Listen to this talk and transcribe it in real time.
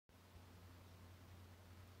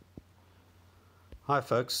Hi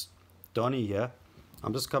folks, Donnie here.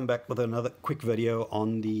 I'm just come back with another quick video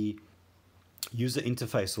on the user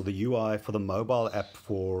interface or the UI for the mobile app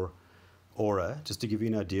for Oura, just to give you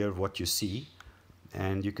an idea of what you see.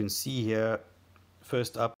 And you can see here,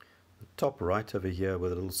 first up, the top right over here where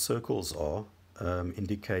the little circles are,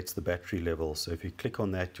 indicates the battery level. So if you click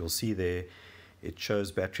on that, you'll see there it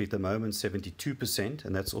shows battery at the moment 72%,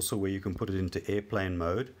 and that's also where you can put it into airplane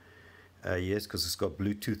mode. Yes, because it's got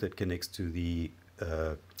Bluetooth that connects to the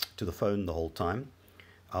phone the whole time.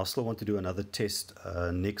 I'll still want to do another test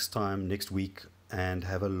next week, and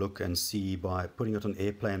have a look and see by putting it on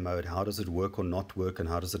airplane mode, how does it work or not work, and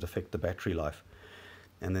how does it affect the battery life.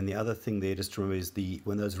 And then the other thing there just to remember is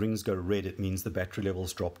when those rings go red, it means the battery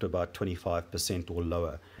levels drop to about 25% or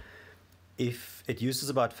lower. If it uses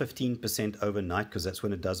about 15% overnight, because that's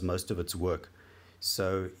when it does most of its work.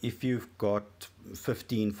 So if you've got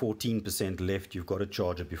 14% left, you've got to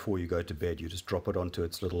charge it before you go to bed. You just drop it onto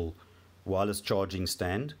its little wireless charging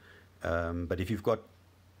stand. But if you've got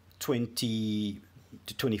 20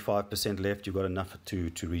 to 25% left, you've got enough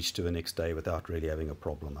to reach to the next day without really having a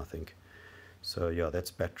problem, I think. So yeah,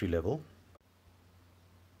 that's battery level.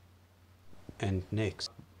 And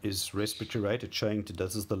next is respiratory rate. It's showing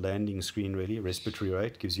this is the landing screen really. Respiratory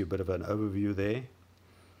rate gives you a bit of an overview there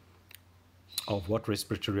of what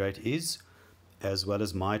respiratory rate is, as well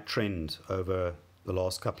as my trend over the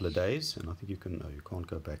last couple of days. And I think you can't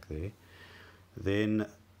go back there. Then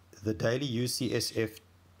the daily UCSF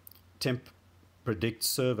Temp Predict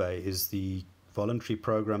survey is the voluntary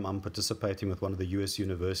program I'm participating with one of the US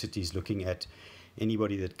universities, looking at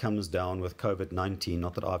anybody that comes down with COVID-19.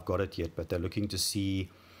 Not that I've got it yet, but they're looking to see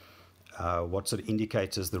what sort of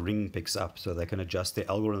indicators the ring picks up, so they can adjust their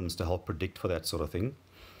algorithms to help predict for that sort of thing.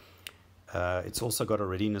 It's also got a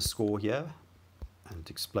readiness score here, and it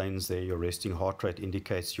explains there your resting heart rate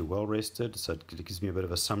indicates you're well rested. So it gives me a bit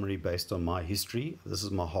of a summary based on my history. This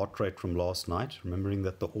is my heart rate from last night, remembering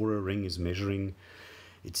that the Oura ring is measuring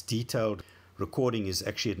its detailed recording is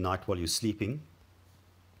actually at night while you're sleeping.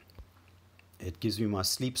 It gives me my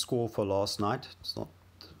sleep score for last night. It's not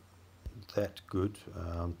that good.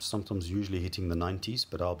 Sometimes usually hitting the 90s,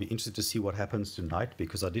 but I'll be interested to see what happens tonight,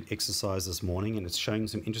 because I did exercise this morning and it's showing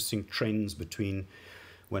some interesting trends between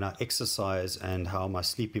when I exercise and how my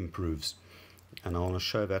sleep improves. And I want to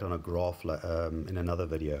show that on a graph in another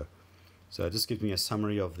video. So it just gives me a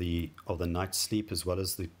summary of the night's sleep, as well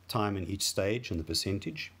as the time in each stage and the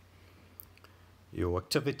percentage. Your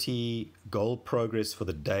activity goal progress for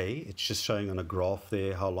the day, it's just showing on a graph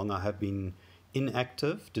there how long I have been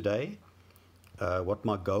inactive today, what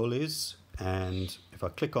my goal is, and if I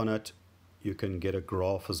click on it, you can get a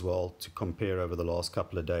graph as well to compare over the last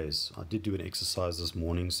couple of days. I did do an exercise this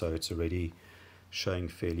morning, so it's already showing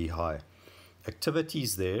fairly high.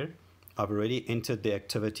 Activities there, I've already entered the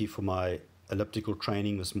activity for my elliptical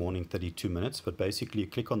training this morning, 32 minutes, but basically you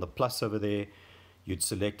click on the plus over there, you'd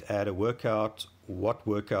select add a workout, what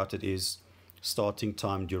workout it is, starting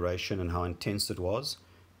time, duration, and how intense it was.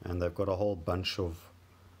 And they've got a whole bunch of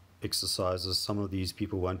exercises. Some of these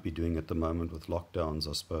people won't be doing at the moment with lockdowns,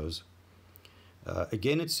 I suppose.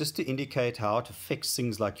 Again, it's just to indicate how it affects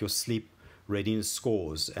things like your sleep readiness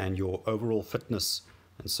scores and your overall fitness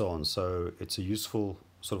and so on. So it's a useful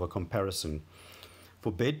sort of a comparison.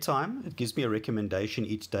 For bedtime, it gives me a recommendation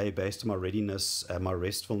each day based on my readiness, my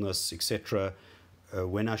restfulness, etc.,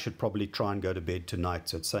 when I should probably try and go to bed tonight.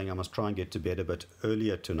 So it's saying I must try and get to bed a bit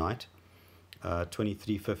earlier tonight,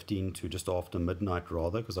 23:15 to just after midnight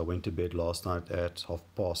rather, because I went to bed last night at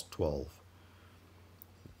 12:30.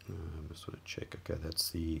 Just want to check. Okay, that's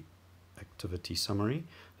the activity summary.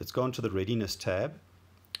 Let's go on to the readiness tab.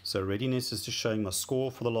 So readiness is just showing my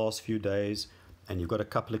score for the last few days, and you've got a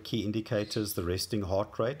couple of key indicators: the resting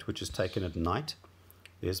heart rate, which is taken at night.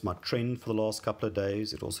 There's my trend for the last couple of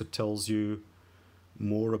days. It also tells you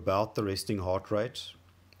more about the resting heart rate,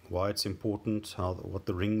 why it's important, what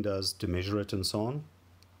the ring does to measure it, and so on.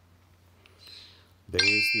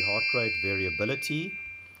 There's the heart rate variability.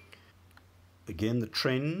 Again, the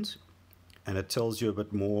trend, and it tells you a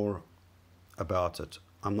bit more about it.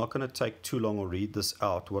 I'm not going to take too long or read this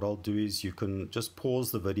out. What I'll do is you can just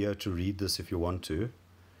pause the video to read this if you want to.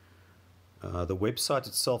 The website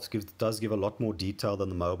itself does give a lot more detail than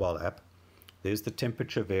the mobile app. There's the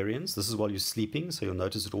temperature variance. This is while you're sleeping, so you'll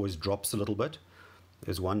notice it always drops a little bit.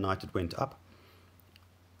 There's one night it went up.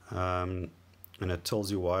 And it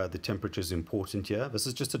tells you why the temperature is important here. This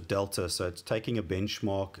is just a delta, so it's taking a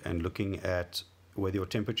benchmark and looking at whether your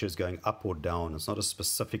temperature is going up or down. It's not a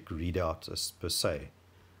specific readout per se.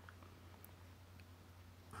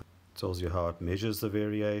 It tells you how it measures the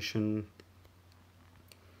variation.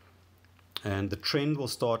 And the trend will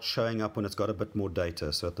start showing up when it's got a bit more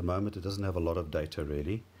data. So at the moment, it doesn't have a lot of data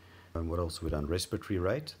really. And what else have we done? Respiratory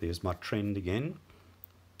rate. There's my trend again.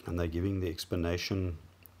 And they're giving the explanation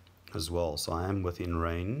as well. So I am within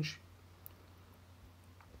range.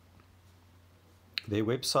 Their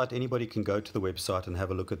website, anybody can go to the website and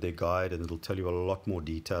have a look at their guide, and it'll tell you a lot more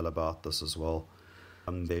detail about this as well.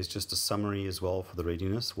 There's just a summary as well for the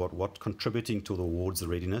readiness, what contributing towards the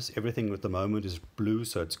readiness. Everything at the moment is blue,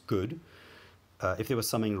 so it's good. If there was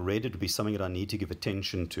something red, it would be something that I need to give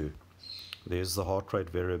attention to. There's the heart rate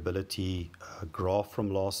variability graph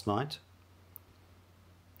from last night.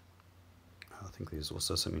 I think there's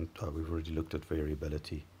also some, we've already looked at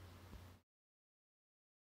variability.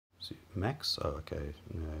 See, max, oh, okay,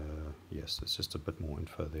 yes, it's just a bit more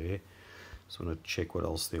info there. Just want to check what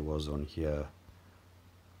else there was on here.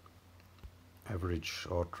 Average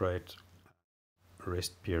heart rate,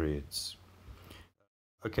 rest periods.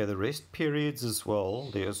 Okay, the rest periods as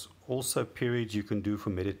well, there's also periods you can do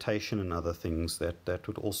for meditation and other things that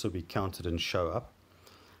would also be counted and show up.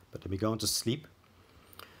 But let me go on to sleep.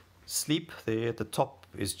 Sleep, there at the top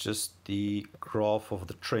is just the graph of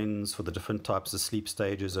the trends for the different types of sleep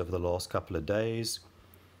stages over the last couple of days.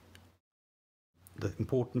 The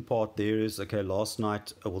important part there is, okay, last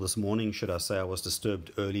night, or this morning, should I say, I was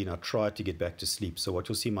disturbed early and I tried to get back to sleep. So what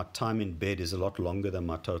you'll see, my time in bed is a lot longer than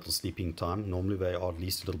my total sleeping time. Normally they are at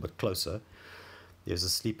least a little bit closer. There's a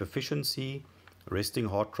sleep efficiency, resting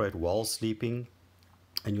heart rate while sleeping.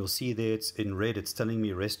 And you'll see there, it's in red, it's telling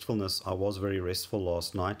me restfulness. I was very restful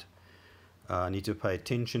last night. I need to pay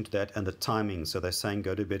attention to that, and the timing. So they're saying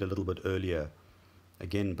go to bed a little bit earlier.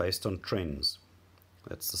 Again, based on trends.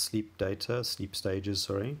 That's the sleep data, sleep stages,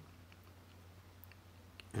 sorry.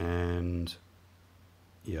 And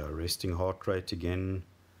yeah, resting heart rate again.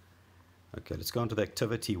 Okay, let's go on to the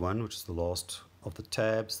activity one, which is the last of the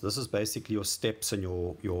tabs. This is basically your steps and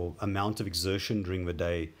your amount of exertion during the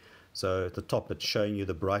day. So at the top, it's showing you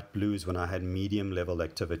the bright blues when I had medium level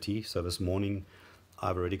activity. So this morning,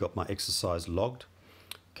 I've already got my exercise logged.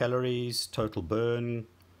 Calories, total burn,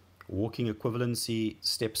 walking equivalency,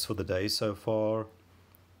 steps for the day so far.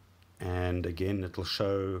 And again, it'll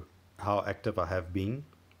show how active I have been.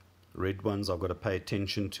 Red ones I've got to pay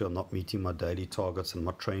attention to. I'm not meeting my daily targets and I'm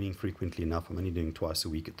not training frequently enough. I'm only doing twice a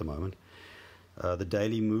week at the moment. The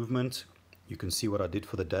daily movement, you can see what I did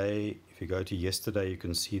for the day. If you go to yesterday, you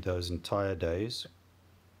can see those entire days.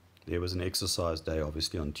 There was an exercise day,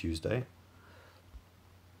 obviously, on Tuesday.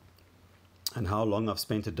 And how long I've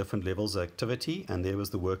spent at different levels of activity. And there was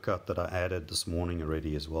the workout that I added this morning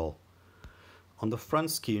already as well. On the front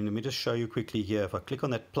screen, let me just show you quickly here. If I click on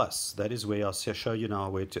that plus, that is where I'll show you now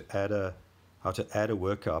where to add how to add a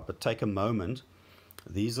workout. But take a moment.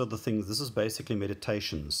 These are the things. This is basically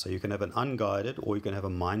meditations. So you can have an unguided or you can have a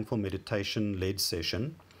mindful meditation-led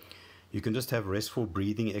session. You can just have restful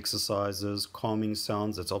breathing exercises, calming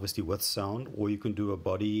sounds. That's obviously with sound. Or you can do a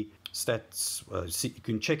body stats. You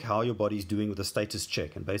can check how your body's doing with a status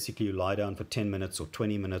check. And basically you lie down for 10 minutes or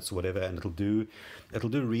 20 minutes or whatever, and it'll do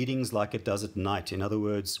readings like it does at night. In other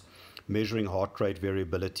words, measuring heart rate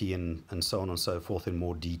variability and so on and so forth in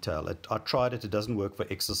more detail. I tried it. It doesn't work for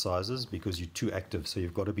exercises because you're too active. So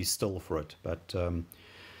you've got to be still for it. But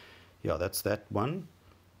yeah, that's that one.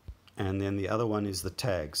 And then the other one is the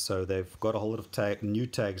tags. So they've got a whole lot of new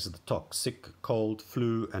tags at the top. Sick, cold,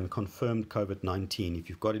 flu, and confirmed COVID-19. If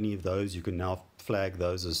you've got any of those, you can now flag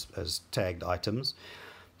those as tagged items.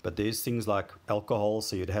 But there's things like alcohol.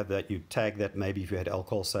 So you'd have that. You'd tag that maybe if you had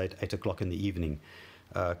alcohol, say, at 8 o'clock in the evening.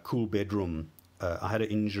 Cool bedroom. I had an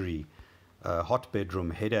injury. Hot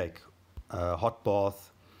bedroom, headache, hot bath.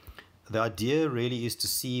 The idea really is to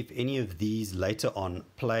see if any of these later on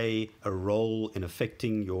play a role in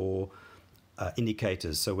affecting your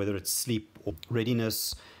indicators. So whether it's sleep or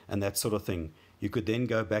readiness and that sort of thing. You could then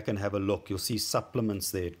go back and have a look. You'll see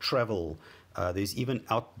supplements there, travel. There's even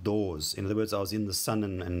outdoors. In other words, I was in the sun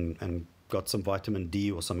and got some vitamin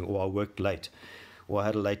D or something, or I worked late, or I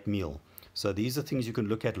had a late meal. So these are things you can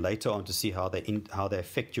look at later on to see how they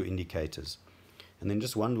affect your indicators. And then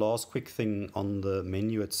just one last quick thing on the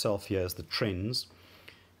menu itself here is the trends.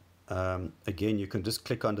 Again, you can just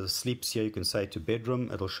click under the sleeps here. You can say to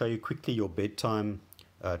bedroom. It'll show you quickly your bedtime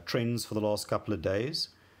trends for the last couple of days,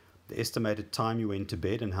 the estimated time you went to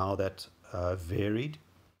bed and how that varied.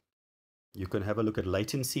 You can have a look at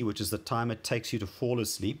latency, which is the time it takes you to fall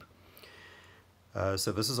asleep.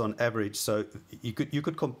 So this is on average. So you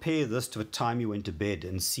could compare this to the time you went to bed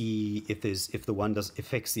and see if the one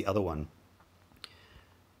affects the other one.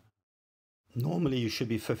 Normally you should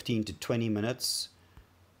be 15 to 20 minutes.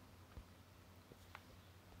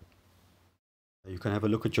 You can have a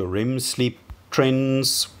look at your REM sleep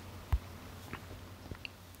trends,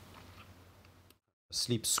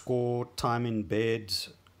 sleep score, time in bed,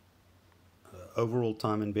 overall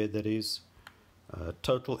time in bed that is,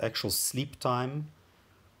 total actual sleep time,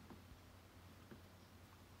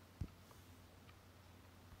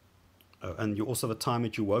 and you also have a time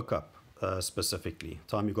that you woke up, specifically,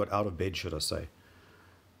 time you got out of bed, should I say.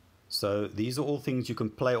 So these are all things you can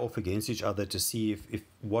play off against each other to see if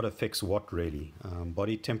what affects what really.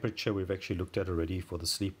 Body temperature we've actually looked at already for the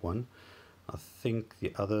sleep one. I think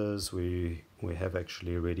the others we have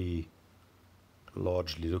actually already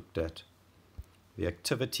largely looked at. The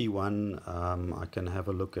activity one, I can have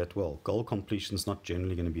a look at. Well, goal completion is not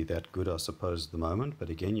generally going to be that good, I suppose, at the moment. But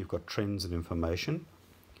again, you've got trends and information.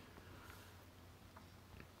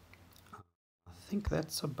 I think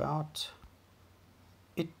that's about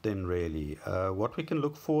it then, really. What we can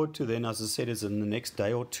look forward to then, as I said, is in the next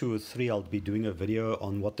day or 2 or 3, I'll be doing a video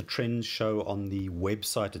on what the trends show on the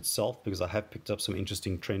website itself, because I have picked up some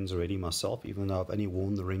interesting trends already myself, even though I've only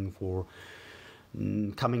worn the ring for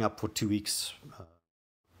coming up for 2 weeks.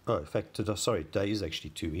 Oh, in fact, sorry, today is actually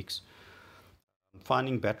 2 weeks.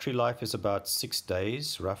 Finding battery life is about 6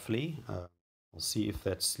 days, roughly. We'll see if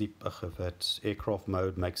that if that aircraft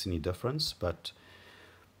mode makes any difference, but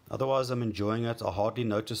otherwise I'm enjoying it. I hardly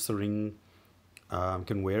notice the ring.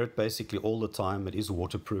 Can wear it basically all the time. It is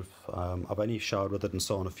waterproof. I've only showered with it and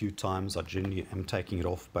so on a few times. I generally am taking it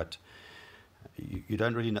off, but you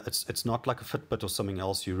don't really know. It's not like a Fitbit or something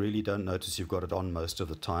else. You really don't notice you've got it on most of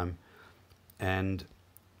the time. And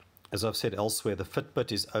as I've said elsewhere, the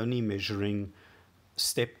Fitbit is only measuring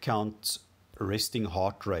step count, resting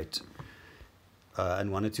heart rate,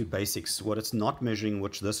 and 1 or 2 basics. What it's not measuring,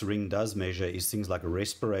 which this ring does measure, is things like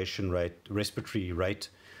respiratory rate,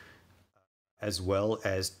 as well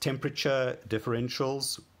as temperature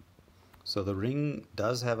differentials. So the ring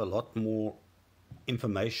does have a lot more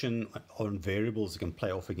information on variables that can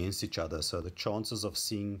play off against each other. So the chances of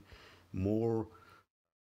seeing more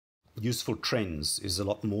useful trends is a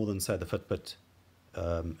lot more than, say, the Fitbit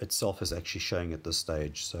itself is actually showing at this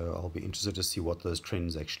stage. So I'll be interested to see what those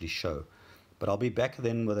trends actually show. But I'll be back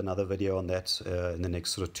then with another video on that in the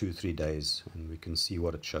next sort of 2 or 3 days, and we can see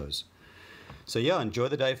what it shows. So yeah, enjoy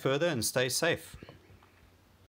the day further and stay safe.